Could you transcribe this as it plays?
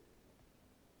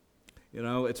You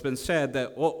know, it's been said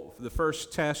that the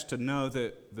first test to know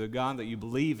that the God that you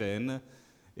believe in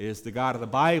is the God of the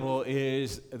Bible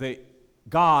is that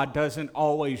God doesn't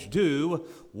always do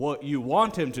what you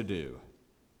want him to do.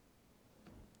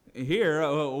 Here,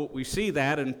 we see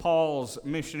that in Paul's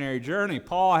missionary journey.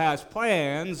 Paul has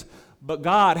plans, but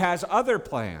God has other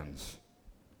plans.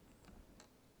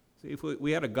 See, if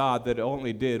we had a God that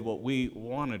only did what we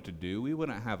wanted to do, we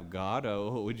wouldn't have a God.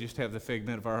 We'd just have the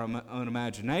figment of our own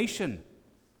imagination.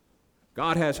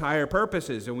 God has higher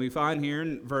purposes, and we find here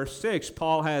in verse 6,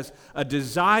 Paul has a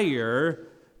desire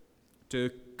to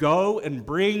go and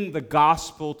bring the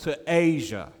gospel to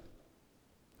Asia.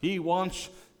 He wants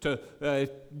to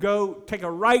go take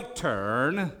a right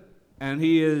turn, and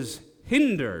he is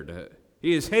hindered.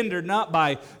 He is hindered not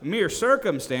by mere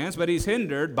circumstance, but he's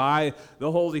hindered by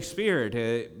the Holy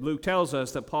Spirit. Luke tells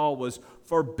us that Paul was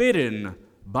forbidden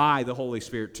by the Holy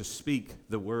Spirit to speak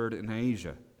the word in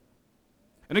Asia.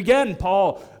 And again,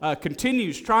 Paul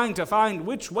continues trying to find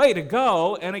which way to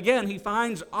go, and again, he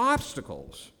finds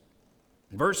obstacles.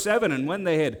 Verse 7, and when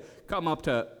they had come up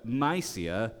to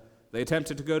Mysia, they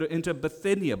attempted to go into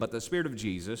Bithynia, but the Spirit of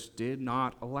Jesus did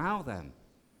not allow them.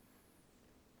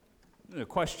 A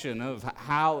question of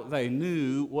how they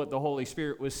knew what the Holy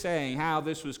Spirit was saying, how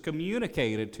this was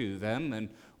communicated to them, and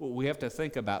we have to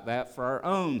think about that for our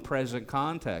own present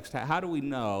context. How do we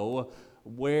know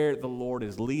where the Lord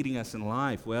is leading us in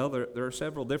life? Well, there are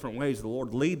several different ways the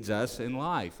Lord leads us in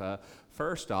life.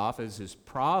 First off is his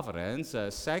providence.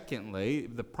 Secondly,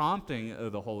 the prompting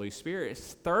of the Holy Spirit.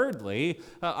 Thirdly,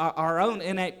 our own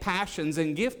innate passions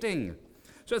and gifting.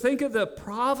 So think of the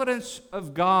providence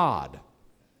of God.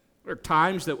 There are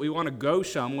times that we want to go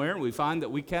somewhere and we find that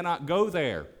we cannot go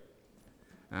there.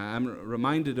 I'm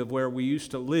reminded of where we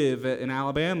used to live in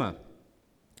Alabama.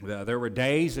 There were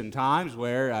days and times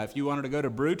where if you wanted to go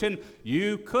to Brewton,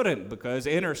 you couldn't because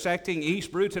intersecting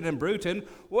East Brewton and Brewton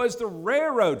was the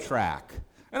railroad track.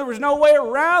 And there was no way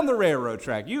around the railroad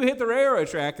track. You hit the railroad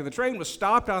track and the train was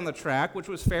stopped on the track, which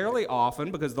was fairly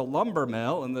often because the lumber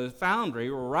mill and the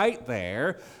foundry were right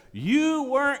there. You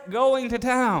weren't going to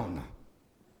town.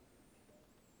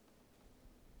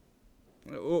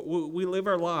 We live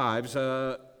our lives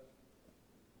out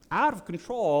of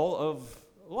control of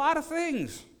a lot of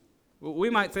things. We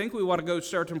might think we want to go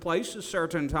certain places,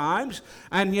 certain times,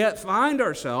 and yet find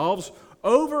ourselves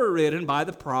overridden by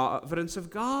the providence of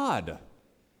God.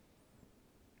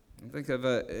 Think of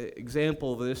an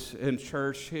example of this in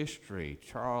church history.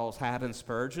 Charles Haddon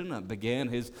Spurgeon began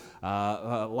his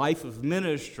life of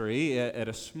ministry at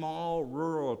a small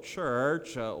rural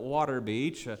church,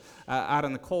 Waterbeach, out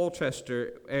in the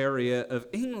Colchester area of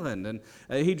England. And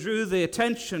he drew the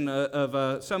attention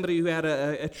of somebody who had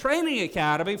a training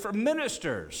academy for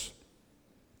ministers.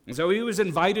 And so he was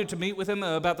invited to meet with him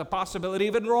about the possibility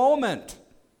of enrollment.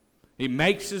 He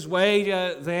makes his way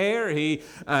there. He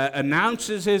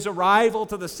announces his arrival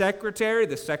to the secretary.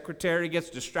 The secretary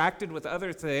gets distracted with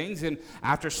other things. And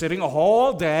after sitting a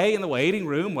whole day in the waiting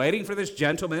room, waiting for this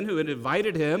gentleman who had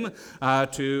invited him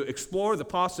to explore the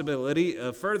possibility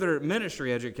of further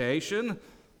ministry education,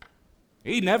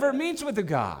 he never meets with the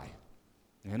guy.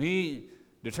 And he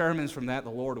determines from that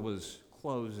the Lord was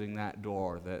closing that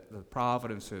door, that the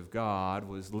providence of God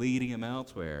was leading him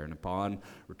elsewhere. And upon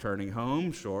returning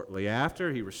home shortly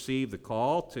after, he received the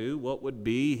call to what would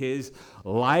be his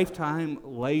lifetime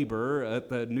labor at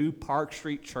the New Park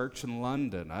Street Church in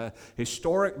London, a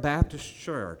historic Baptist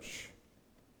church,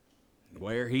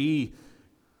 where he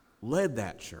led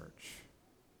that church.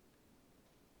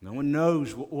 No one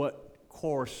knows what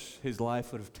course his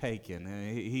life would have taken.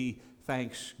 He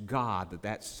thanks God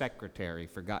that secretary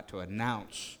forgot to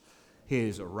announce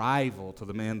his arrival to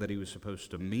the man that he was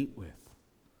supposed to meet with.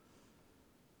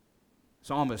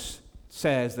 Psalmist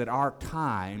says that our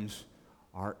times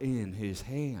are in his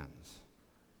hands.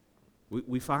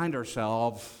 We find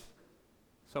ourselves,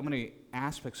 so many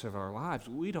aspects of our lives,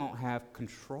 we don't have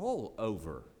control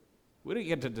over. We didn't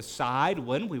get to decide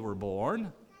when we were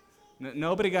born.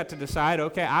 Nobody got to decide,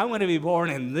 okay, I want to be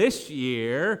born in this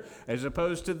year as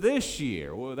opposed to this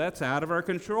year. Well, that's out of our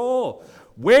control.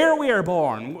 Where we are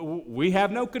born, we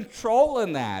have no control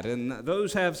in that, and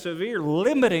those have severe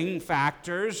limiting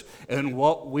factors in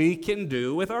what we can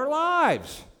do with our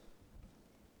lives.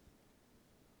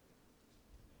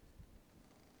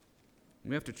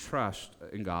 We have to trust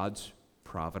in God's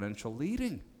providential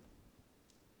leading,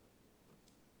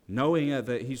 knowing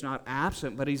that he's not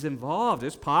absent, but he's involved.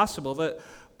 It's possible that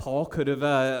Paul could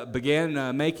have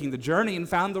began making the journey and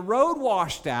found the road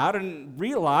washed out and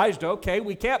realized, okay,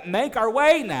 we can't make our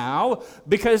way now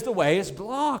because the way is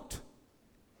blocked.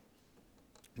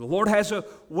 The Lord has a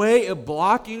way of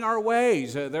blocking our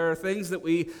ways. There are things that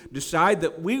we decide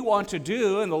that we want to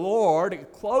do, and the Lord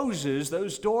closes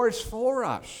those doors for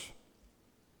us.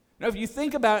 Now, if you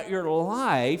think about your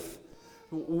life,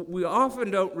 we often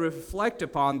don't reflect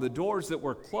upon the doors that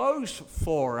were closed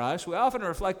for us. We often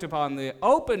reflect upon the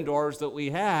open doors that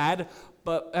we had,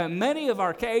 but in many of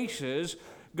our cases,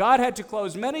 God had to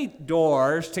close many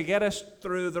doors to get us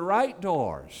through the right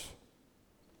doors.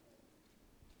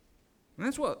 And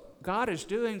that's what God is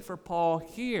doing for Paul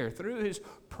here. Through his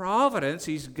providence,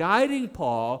 he's guiding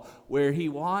Paul where he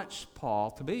wants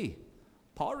Paul to be.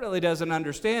 Paul really doesn't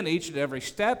understand each and every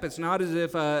step. It's not as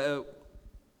if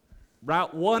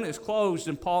Route 1 is closed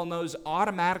and Paul knows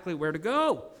automatically where to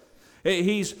go.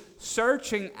 He's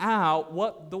searching out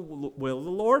what the will of the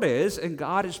Lord is, and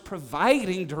God is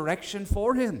providing direction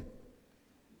for him.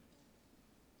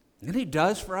 And he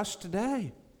does for us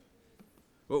today.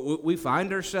 We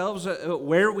find ourselves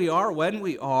where we are when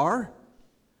we are.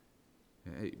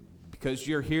 Because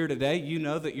you're here today, you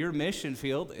know that your mission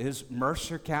field is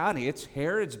Mercer County. It's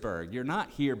Harrodsburg. You're not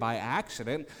here by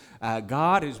accident.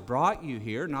 God has brought you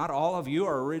here. Not all of you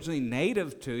are originally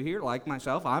native to here, like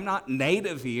myself. I'm not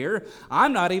native here.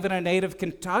 I'm not even a native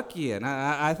Kentuckian.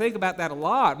 I think about that a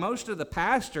lot. Most of the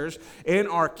pastors in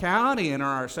our county, in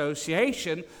our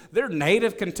association, they're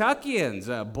native Kentuckians,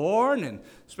 born and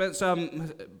spent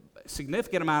some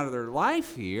significant amount of their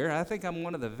life here. I think I'm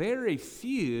one of the very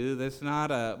few that's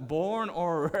not born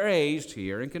or raised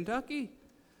here in Kentucky.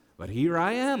 But here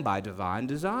I am by divine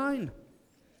design.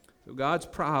 So God's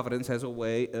providence has a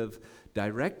way of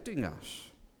directing us.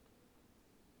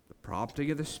 The prompting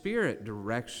of the Spirit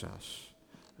directs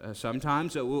us.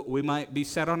 Sometimes we might be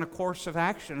set on a course of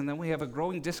action, and then we have a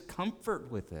growing discomfort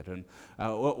with it. And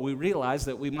we realize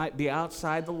that we might be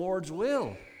outside the Lord's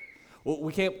will.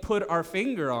 We can't put our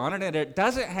finger on it, and it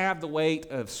doesn't have the weight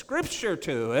of Scripture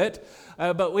to it,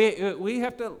 but we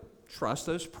have to trust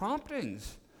those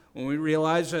promptings. When we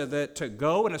realize that to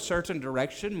go in a certain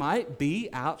direction might be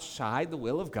outside the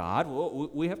will of God,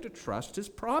 we have to trust His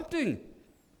prompting.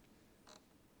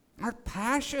 Our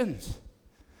passions.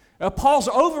 Paul's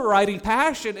overriding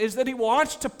passion is that he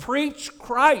wants to preach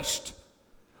Christ.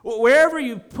 Wherever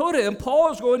you put him,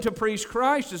 Paul is going to preach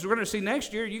Christ. As we're going to see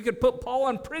next year, you could put Paul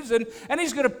in prison, and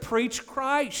he's going to preach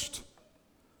Christ.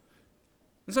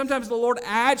 And sometimes the Lord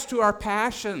adds to our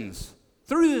passions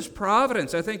through His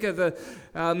providence. I think of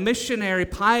the missionary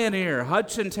pioneer,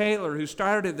 Hudson Taylor, who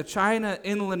started the China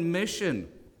Inland Mission.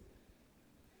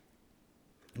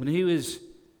 When he was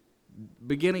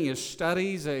beginning his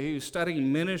studies, he was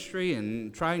studying ministry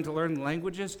and trying to learn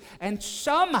languages, and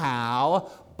somehow,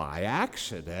 by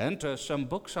accident, some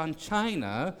books on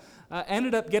China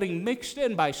ended up getting mixed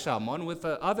in by someone with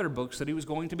other books that he was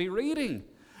going to be reading.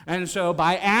 And so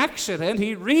by accident,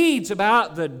 he reads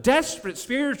about the desperate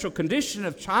spiritual condition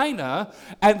of China,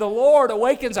 and the Lord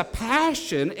awakens a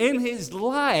passion in his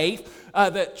life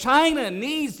that China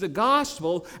needs the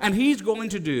gospel, and he's going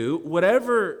to do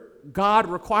whatever God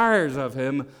requires of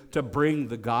him to bring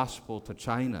the gospel to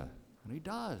China. And he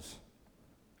does.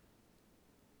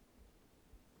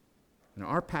 And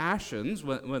our passions,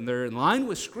 when they're in line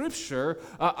with Scripture,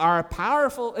 are a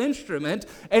powerful instrument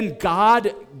in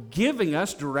God giving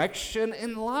us direction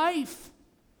in life.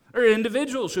 There are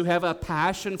individuals who have a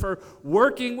passion for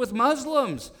working with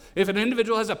Muslims. If an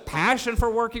individual has a passion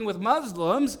for working with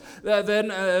Muslims,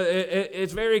 then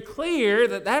it's very clear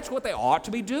that that's what they ought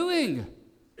to be doing.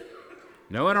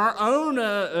 You know, in our own,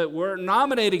 we're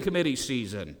nominating committee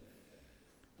season.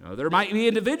 There might be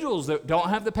individuals that don't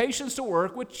have the patience to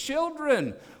work with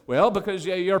children. Well, because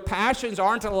your passions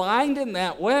aren't aligned in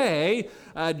that way,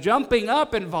 jumping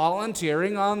up and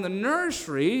volunteering on the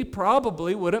nursery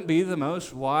probably wouldn't be the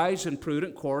most wise and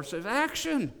prudent course of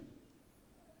action.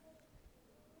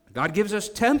 God gives us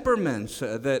temperaments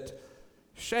that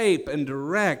shape and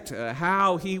direct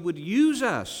how He would use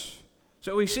us.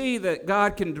 So we see that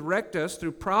God can direct us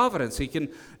through providence. He can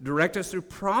direct us through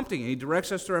prompting. He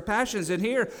directs us through our passions. And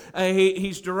here,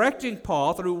 he's directing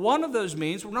Paul through one of those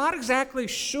means. We're not exactly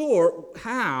sure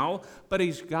how, but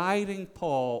he's guiding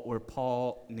Paul where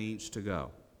Paul needs to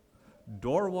go.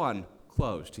 Door 1,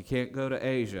 closed. He can't go to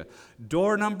Asia.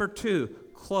 Door number 2,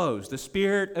 closed. The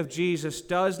Spirit of Jesus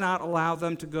does not allow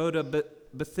them to go to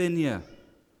Bithynia.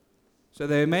 So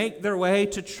they make their way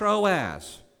to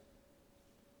Troas.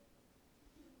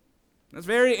 It's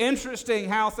very interesting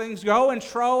how things go in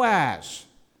Troas.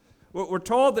 We're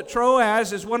told that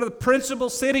Troas is one of the principal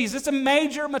cities. It's a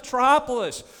major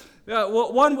metropolis.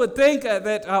 One would think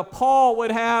that Paul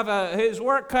would have his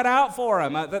work cut out for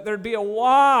him, that there'd be a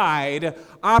wide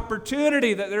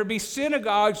opportunity, that there'd be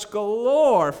synagogues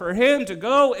galore for him to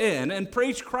go in and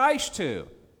preach Christ to.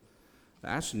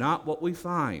 That's not what we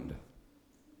find.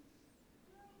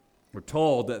 We're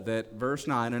told that verse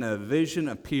 9, and a vision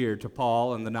appeared to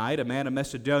Paul in the night. A man of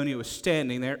Macedonia was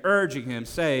standing there, urging him,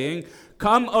 saying,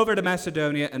 "Come over to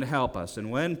Macedonia and help us." And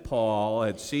when Paul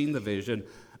had seen the vision,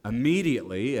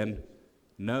 immediately, and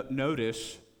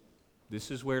notice, this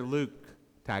is where Luke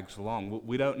tags along.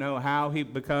 We don't know how he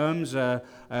becomes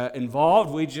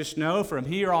involved. We just know from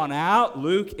here on out,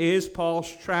 Luke is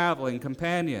Paul's traveling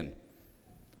companion.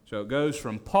 So it goes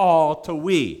from Paul to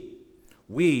we.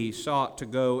 We sought to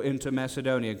go into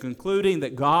Macedonia, concluding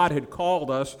that God had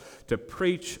called us to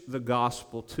preach the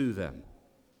gospel to them.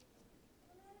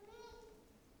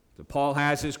 So Paul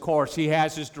has his course. He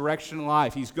has his direction in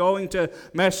life. He's going to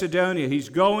Macedonia. He's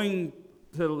going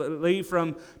to leave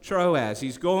from Troas.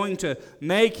 He's going to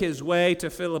make his way to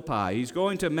Philippi. He's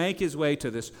going to make his way to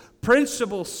this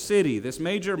principal city, this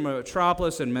major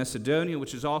metropolis in Macedonia,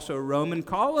 which is also a Roman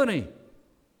colony.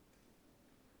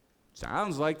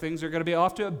 Sounds like things are going to be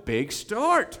off to a big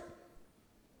start.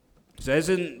 It says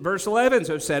in verse 11,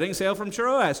 so setting sail from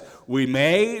Troas, we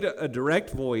made a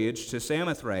direct voyage to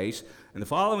Samothrace, and the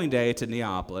following day to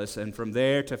Neapolis, and from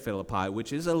there to Philippi,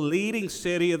 which is a leading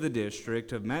city of the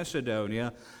district of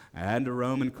Macedonia and a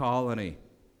Roman colony.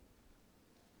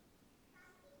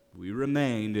 We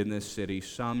remained in this city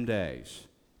some days.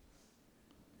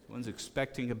 One's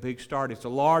expecting a big start. It's a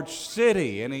large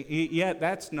city, and yet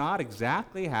that's not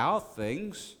exactly how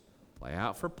things play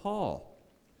out for Paul.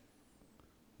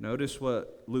 Notice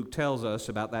what Luke tells us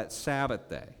about that Sabbath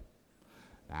day.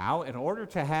 Now, in order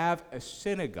to have a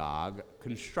synagogue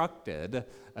constructed,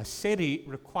 a city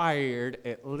required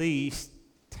at least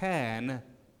 10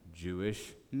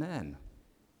 Jewish men.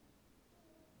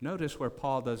 Notice where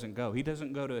Paul doesn't go. He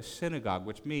doesn't go to a synagogue,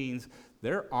 which means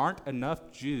there aren't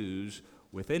enough Jews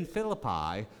within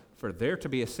Philippi for there to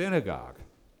be a synagogue.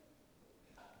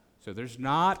 So there's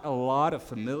not a lot of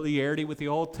familiarity with the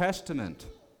Old Testament.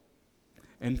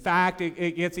 In fact,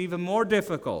 it gets even more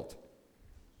difficult.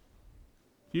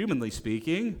 Humanly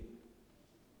speaking,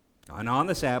 and on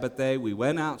the Sabbath day, we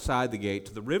went outside the gate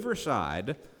to the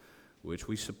riverside, which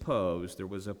we supposed there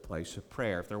was a place of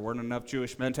prayer. If there weren't enough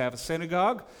Jewish men to have a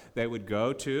synagogue, they would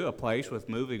go to a place with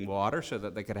moving water so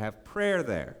that they could have prayer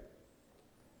there.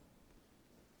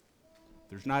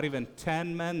 There's not even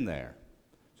 10 men there.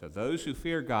 So those who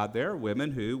fear God there are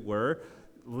women who were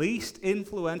least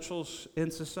influential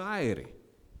in society.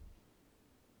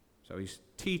 So he's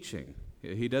teaching.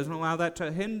 He doesn't allow that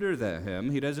to hinder him.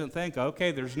 He doesn't think,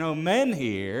 okay, there's no men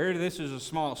here. This is a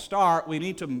small start. We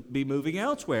need to be moving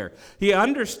elsewhere. He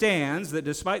understands that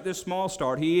despite this small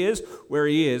start, he is where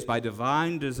he is by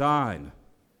divine design.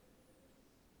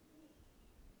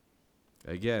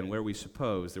 Again, where we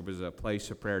suppose there was a place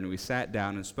of prayer, and we sat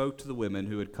down and spoke to the women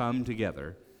who had come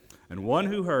together. And one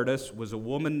who heard us was a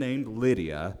woman named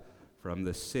Lydia from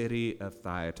the city of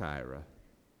Thyatira.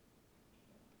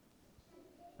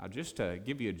 Now, just to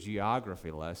give you a geography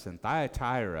lesson,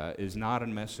 Thyatira is not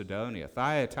in Macedonia.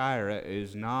 Thyatira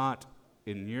is not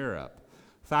in Europe.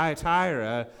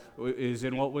 Thyatira is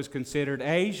in what was considered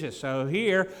Asia. So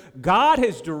here, God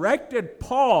has directed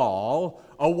Paul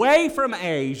away from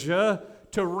Asia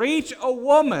to reach a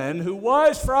woman who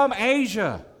was from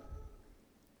Asia.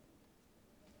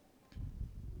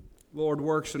 Lord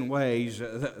works in ways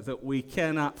that we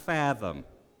cannot fathom.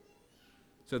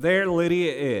 So there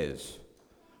Lydia is,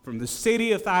 from the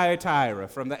city of Thyatira,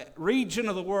 from the region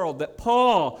of the world that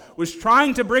Paul was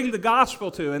trying to bring the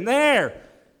gospel to. And there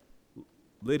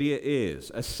Lydia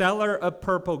is, a seller of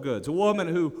purple goods, a woman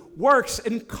who works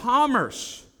in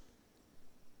commerce,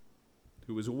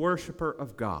 who was a worshiper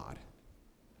of God.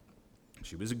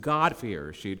 She was a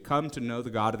God-fearer. She had come to know the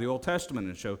God of the Old Testament,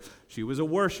 and so she was a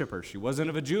worshiper. She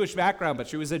wasn't of a Jewish background, but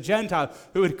she was a Gentile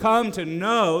who had come to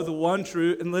know the one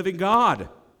true and living God.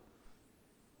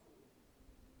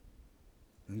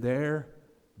 And there,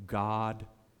 God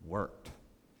worked.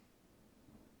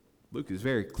 Luke is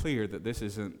very clear that this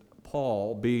isn't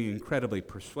Paul being incredibly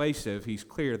persuasive. He's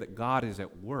clear that God is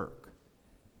at work.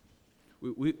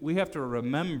 We have to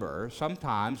remember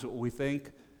sometimes we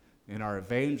think in our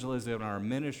evangelism, in our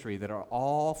ministry, that it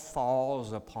all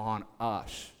falls upon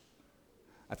us.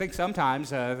 I think sometimes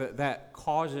that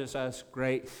causes us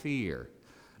great fear.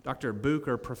 Dr.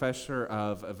 Bucher, professor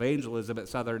of evangelism at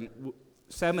Southern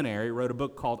Seminary, wrote a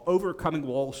book called Overcoming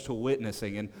Walls to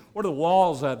Witnessing. And one of the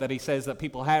walls that he says that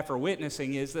people have for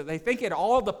witnessing is that they think it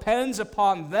all depends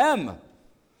upon them.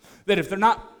 That if they're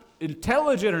not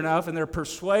intelligent enough in their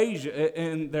persuasion,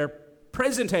 in their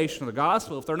presentation of the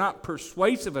gospel, if they're not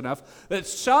persuasive enough, that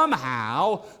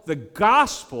somehow the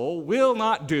gospel will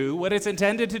not do what it's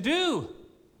intended to do.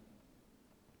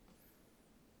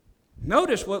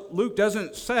 Notice what Luke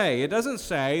doesn't say. It doesn't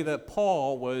say that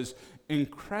Paul was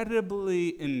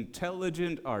incredibly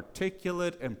intelligent,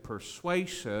 articulate, and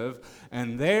persuasive,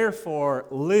 and therefore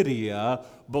Lydia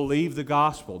believed the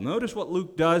gospel. Notice what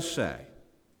Luke does say.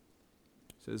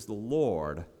 It says, the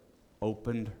Lord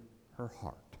opened her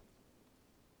heart.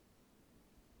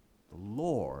 The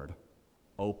Lord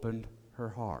opened her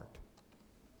heart.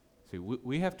 See,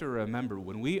 we have to remember,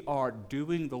 when we are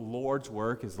doing the Lord's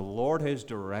work as the Lord has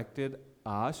directed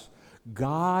us,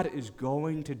 God is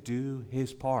going to do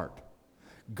His part.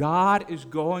 God is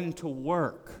going to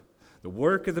work. The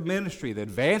work of the ministry, the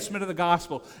advancement of the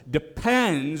gospel,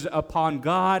 depends upon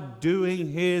God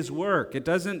doing His work. It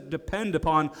doesn't depend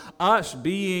upon us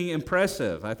being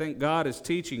impressive. I think God is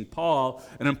teaching Paul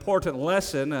an important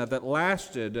lesson that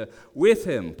lasted with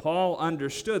him. Paul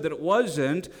understood that it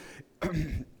wasn't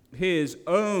his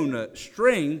own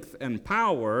strength and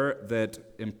power that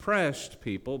impressed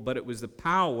people, but it was the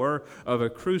power of a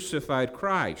crucified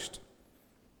Christ.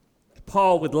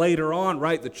 Paul would later on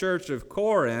write the church of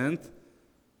Corinth,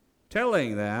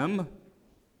 telling them,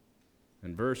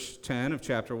 in verse 10 of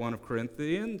chapter 1 of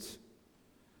Corinthians,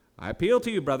 I appeal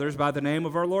to you, brothers, by the name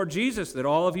of our Lord Jesus, that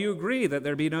all of you agree, that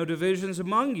there be no divisions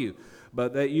among you,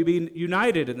 but that you be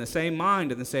united in the same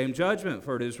mind and the same judgment.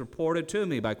 For it is reported to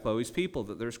me by Chloe's people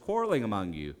that there's quarreling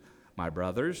among you, my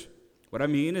brothers. What I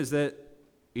mean is that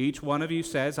each one of you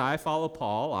says, I follow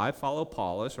Paul, I follow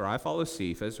Apollos, or I follow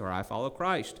Cephas, or I follow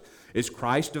Christ. Is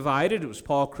Christ divided? Was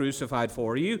Paul crucified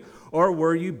for you? Or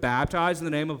were you baptized in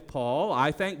the name of Paul?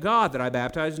 I thank God that I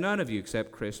baptized none of you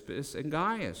except Crispus and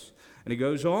Gaius. And he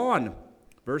goes on,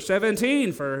 verse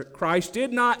 17, for Christ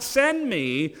did not send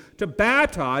me to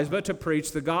baptize, but to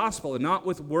preach the gospel, and not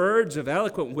with words of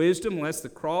eloquent wisdom, lest the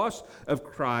cross of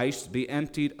Christ be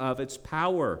emptied of its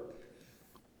power.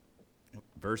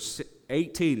 Verse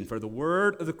 18, for the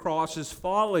word of the cross is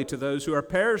folly to those who are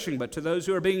perishing, but to those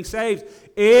who are being saved,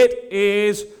 it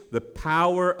is the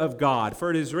power of God. For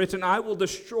it is written, I will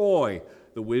destroy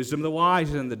the wisdom of the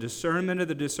wise, and the discernment of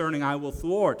the discerning I will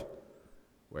thwart.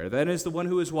 Where then is the one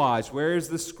who is wise? Where is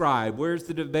the scribe? Where is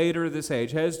the debater of this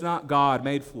age? Has not God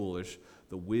made foolish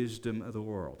the wisdom of the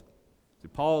world? See,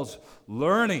 Paul's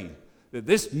learning that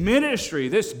this ministry,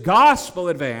 this gospel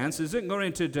advance, isn't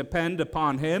going to depend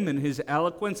upon him and his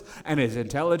eloquence and his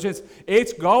intelligence.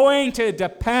 It's going to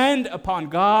depend upon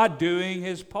God doing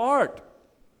His part.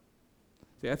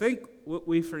 See, I think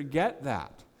we forget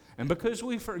that. And because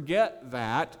we forget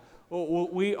that,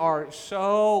 we are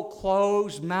so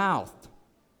closed-mouthed.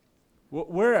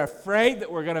 We're afraid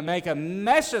that we're going to make a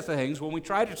mess of things when we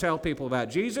try to tell people about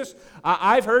Jesus.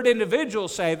 I've heard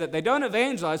individuals say that they don't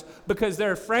evangelize because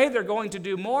they're afraid they're going to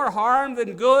do more harm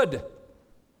than good.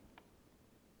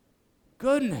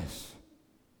 Goodness.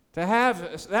 To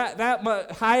have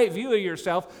that high view of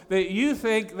yourself that you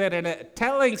think that in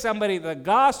telling somebody the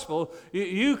gospel,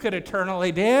 you could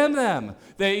eternally damn them.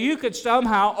 That you could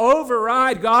somehow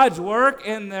override God's work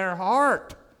in their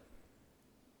heart.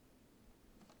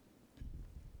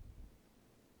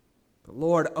 The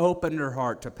Lord opened her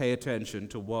heart to pay attention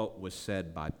to what was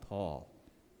said by Paul.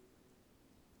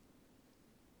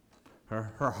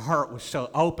 Her heart was so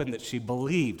open that she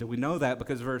believed. And we know that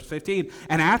because of verse 15.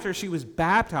 And after she was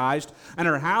baptized, and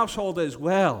her household as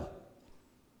well.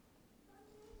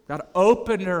 God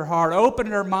opened her heart, opened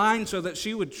her mind so that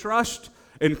she would trust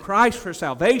in Christ for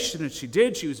salvation. And she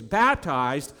did. She was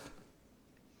baptized.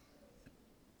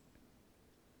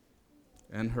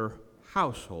 And her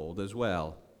household as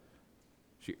well.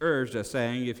 She urged us,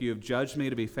 saying, if you have judged me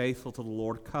to be faithful to the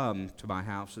Lord, come to my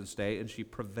house and stay. And she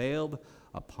prevailed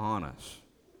upon us.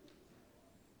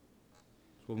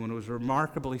 This woman was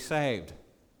remarkably saved.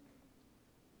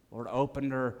 The Lord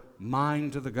opened her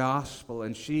mind to the gospel,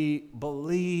 and she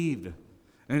believed.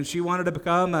 And she wanted to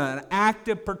become an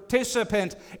active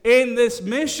participant in this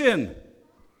mission.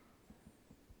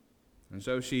 And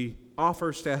so she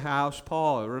offers to house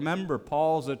Paul. Remember,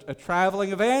 Paul's a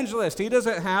traveling evangelist. He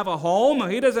doesn't have a home.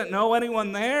 He doesn't know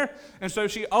anyone there. And so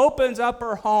she opens up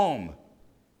her home.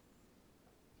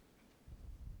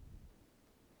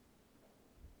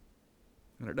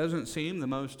 And it doesn't seem the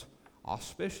most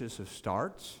auspicious of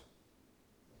starts.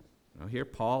 You know, here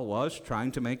Paul was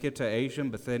trying to make it to Asia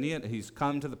and Bithynia. He's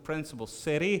come to the principal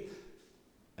city,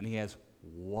 and he has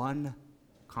one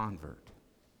convert,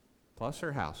 plus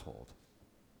her household.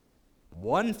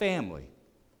 One family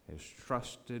has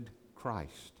trusted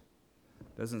Christ.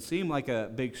 Doesn't seem like a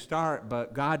big start,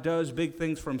 but God does big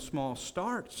things from small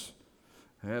starts.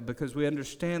 Because we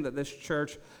understand that this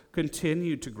church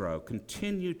continued to grow,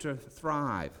 continued to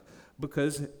thrive,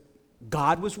 because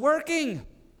God was working.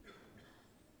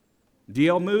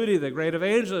 D.L. Moody, the great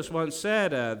evangelist, once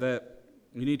said that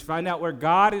you need to find out where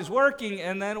God is working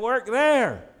and then work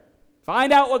there.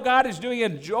 Find out what God is doing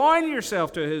and join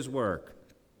yourself to His work.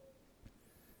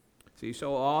 See,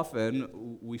 so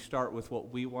often we start with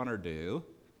what we want to do.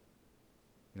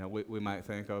 You know, we might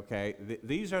think, okay,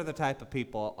 these are the type of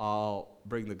people I'll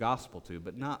bring the gospel to,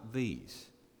 but not these.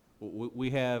 We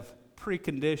have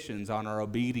preconditions on our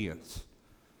obedience.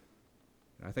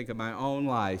 I think of my own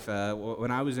life.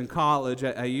 When I was in college,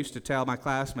 I used to tell my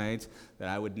classmates that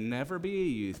I would never be a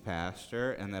youth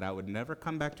pastor and that I would never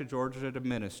come back to Georgia to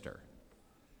minister.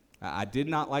 I did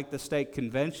not like the state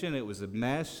convention. It was a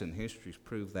mess, and history's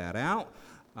proved that out.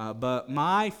 But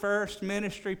my first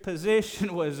ministry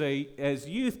position was as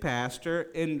youth pastor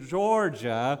in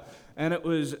Georgia, and it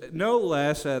was no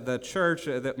less the church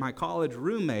that my college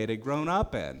roommate had grown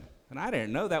up in. And I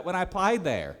didn't know that when I applied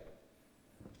there.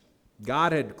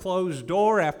 God had closed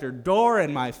door after door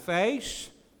in my face.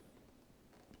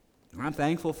 And I'm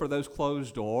thankful for those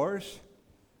closed doors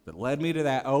that led me to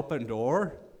that open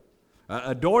door,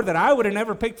 a door that I would have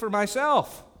never picked for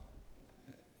myself.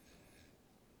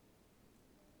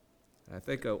 I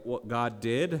think of what God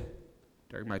did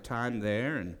during my time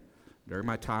there and during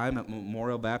my time at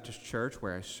Memorial Baptist Church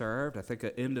where I served. I think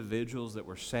of individuals that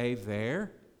were saved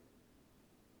there.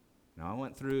 Now, I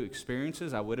went through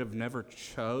experiences I would have never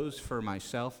chose for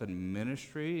myself in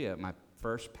ministry at my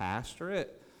first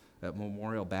pastorate at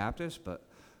Memorial Baptist, but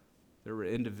there were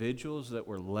individuals that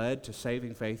were led to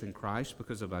saving faith in Christ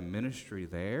because of my ministry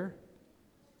there.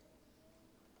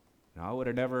 Now, I would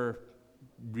have never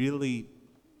really,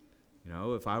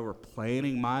 if I were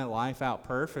planning my life out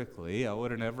perfectly, I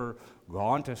would have never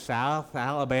gone to South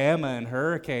Alabama in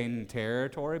hurricane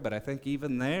territory, but I think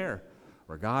even there,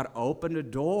 where God opened a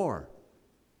door,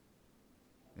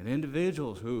 and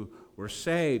individuals who were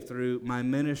saved through my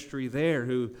ministry there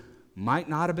who might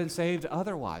not have been saved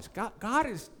otherwise. God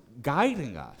is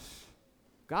guiding us.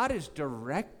 God is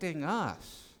directing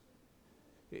us.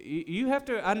 You have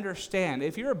to understand,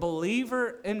 if you're a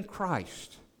believer in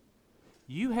Christ,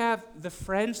 you have the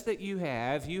friends that you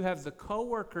have the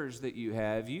coworkers that you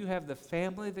have the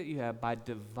family that you have by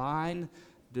divine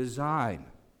design.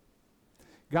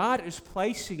 God is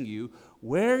placing you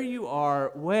where you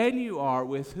are, when you are,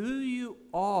 with who you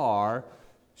are,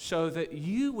 so that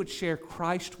you would share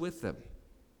Christ with them.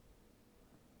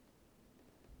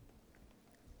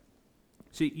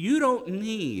 See, you don't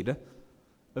need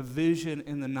a vision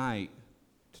in the night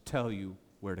to tell you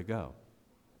where to go.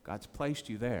 God's placed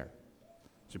you there.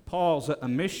 So Paul's a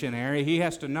missionary. He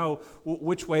has to know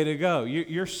which way to go.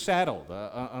 You're settled.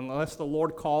 Unless the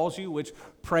Lord calls you, which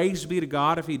praise be to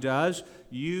God if He does,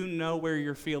 you know where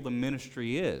your field of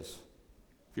ministry is.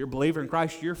 If you're a believer in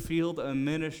Christ, your field of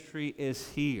ministry is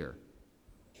here.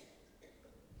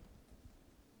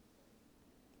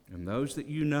 And those that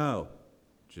you know,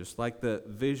 just like the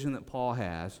vision that Paul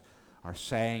has, are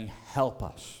saying, help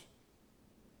us.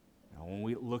 When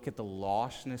we look at the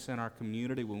lostness in our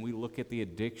community, when we look at the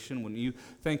addiction, when you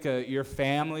think of your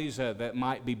families that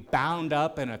might be bound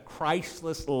up in a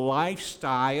Christless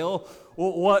lifestyle,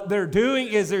 what they're doing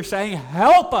is they're saying,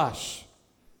 help us.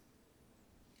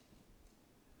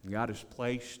 God has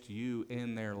placed you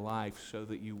in their life so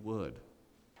that you would.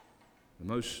 The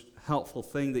most helpful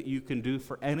thing that you can do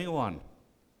for anyone,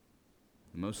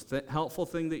 the most helpful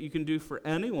thing that you can do for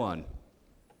anyone,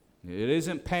 it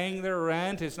isn't paying their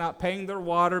rent, it's not paying their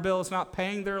water bill, it's not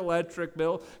paying their electric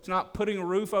bill, it's not putting a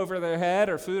roof over their head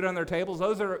or food on their tables.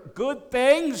 Those are good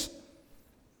things.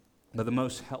 But the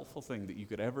most helpful thing that you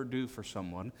could ever do for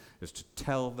someone is to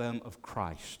tell them of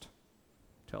Christ.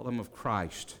 Tell them of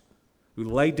Christ, who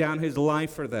laid down His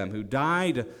life for them, who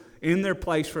died in their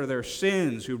place for their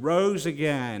sins, who rose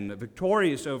again,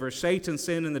 victorious over Satan,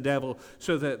 sin, and the devil,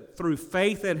 so that through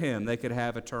faith in Him they could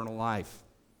have eternal life.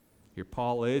 Here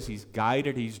Paul is, he's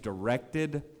guided, he's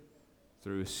directed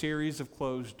through a series of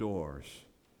closed doors.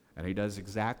 And he does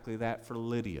exactly that for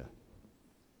Lydia.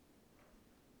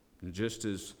 And just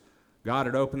as God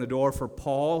had opened the door for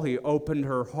Paul, He opened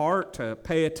her heart to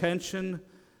pay attention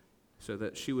so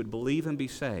that she would believe and be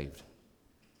saved.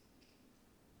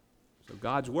 So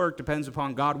God's work depends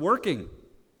upon God working.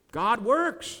 God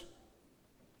works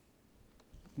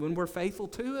when we're faithful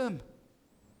to Him.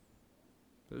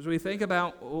 As we think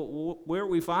about where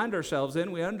we find ourselves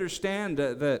in, we understand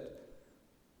that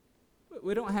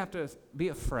we don't have to be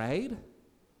afraid.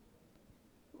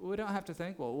 We don't have to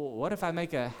think, well, what if I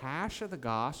make a hash of the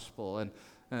gospel and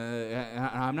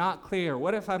I'm not clear?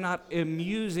 What if I'm not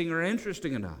amusing or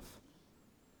interesting enough?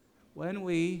 When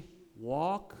we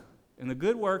walk in the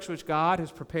good works which God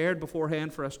has prepared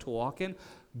beforehand for us to walk in,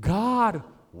 God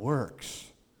works.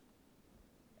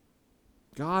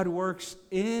 God works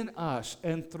in us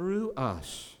and through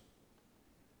us,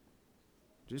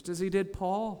 just as he did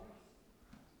Paul.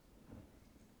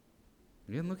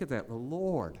 Again, look at that. The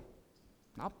Lord,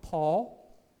 not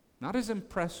Paul, not his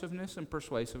impressiveness and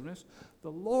persuasiveness.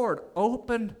 The Lord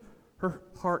opened her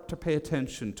heart to pay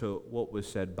attention to what was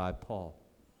said by Paul.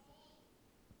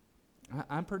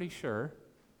 I'm pretty sure,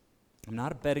 I'm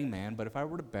not a betting man, but if I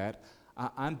were to bet,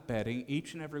 I'm betting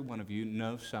each and every one of you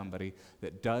know somebody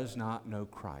that does not know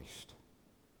Christ.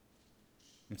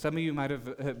 And some of you might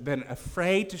have been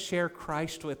afraid to share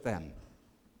Christ with them.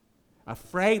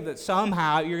 Afraid that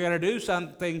somehow you're going to do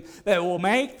something that will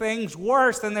make things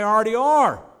worse than they already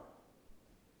are.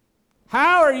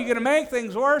 How are you going to make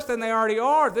things worse than they already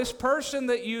are? This person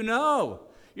that you know,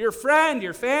 your friend,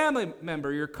 your family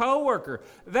member, your coworker,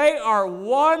 they are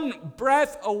one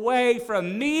breath away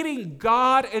from meeting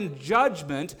God in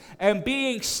judgment and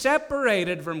being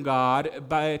separated from God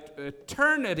by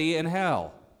eternity in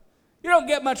hell. You don't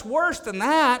get much worse than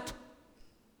that.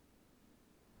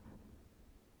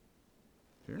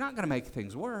 You're not going to make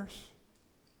things worse,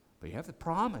 but you have the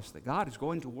promise that God is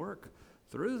going to work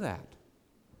through that.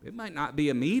 It might not be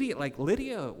immediate like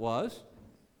Lydia was.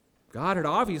 God had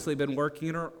obviously been working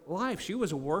in her life. She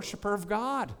was a worshiper of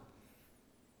God.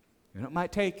 And it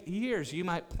might take years. You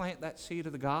might plant that seed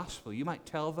of the gospel. You might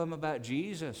tell them about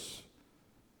Jesus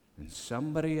and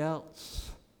somebody else.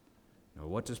 You know,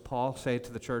 what does Paul say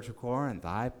to the church of Corinth?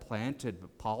 I planted, but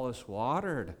Apollos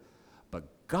watered.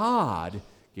 But God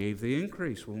gave the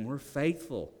increase. When we're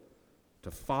faithful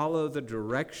to follow the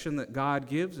direction that God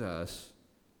gives us,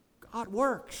 God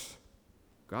works.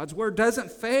 God's word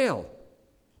doesn't fail.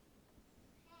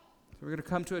 So we're going to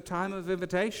come to a time of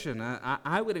invitation.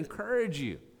 I would encourage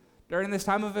you during this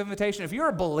time of invitation, if you're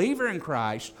a believer in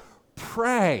Christ,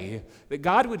 pray that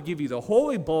God would give you the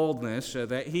holy boldness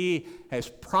that he has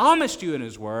promised you in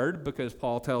his word, because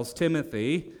Paul tells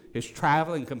Timothy, his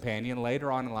traveling companion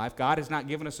later on in life, God has not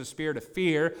given us a spirit of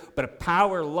fear, but of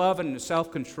power, love, and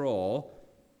self-control,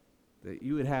 that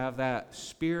you would have that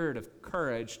spirit of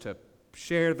courage to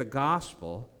share the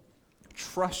gospel,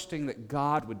 trusting that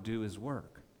God would do his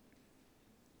work.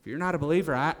 If you're not a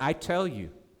believer, I tell you,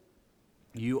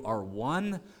 you are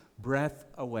one breath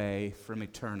away from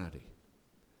eternity.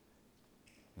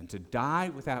 And to die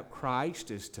without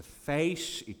Christ is to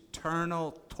face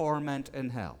eternal torment in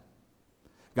hell.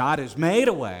 God has made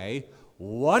a way,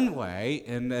 one way,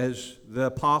 and as the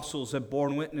apostles have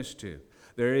borne witness to,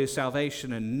 there is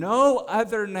salvation in no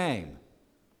other name.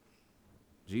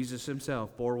 Jesus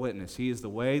himself bore witness. He is the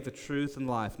way, the truth, and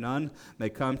life. None may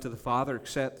come to the Father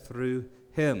except through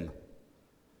him.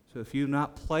 So if you've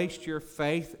not placed your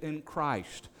faith in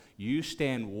Christ, you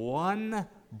stand one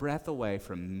breath away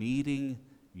from meeting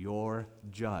your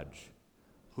judge,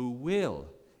 who will,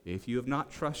 if you have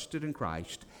not trusted in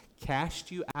Christ,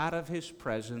 cast you out of his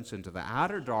presence into the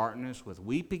outer darkness with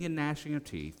weeping and gnashing of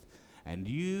teeth, and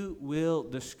you will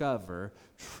discover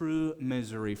true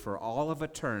misery for all of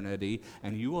eternity,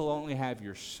 and you will only have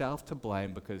yourself to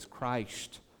blame because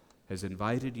Christ has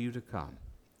invited you to come.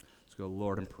 Let's go,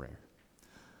 Lord, in prayer.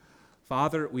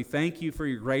 Father, we thank you for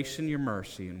your grace and your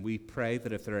mercy, and we pray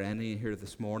that if there are any here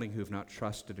this morning who have not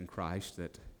trusted in Christ,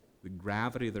 that the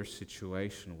gravity of their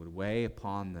situation would weigh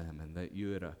upon them, and that you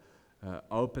would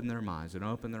open their minds and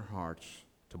open their hearts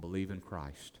to believe in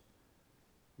Christ.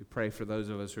 We pray for those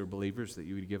of us who are believers that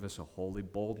you would give us a holy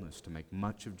boldness to make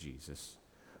much of Jesus.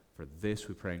 For this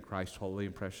we pray in Christ's holy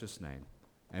and precious name.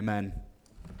 Amen.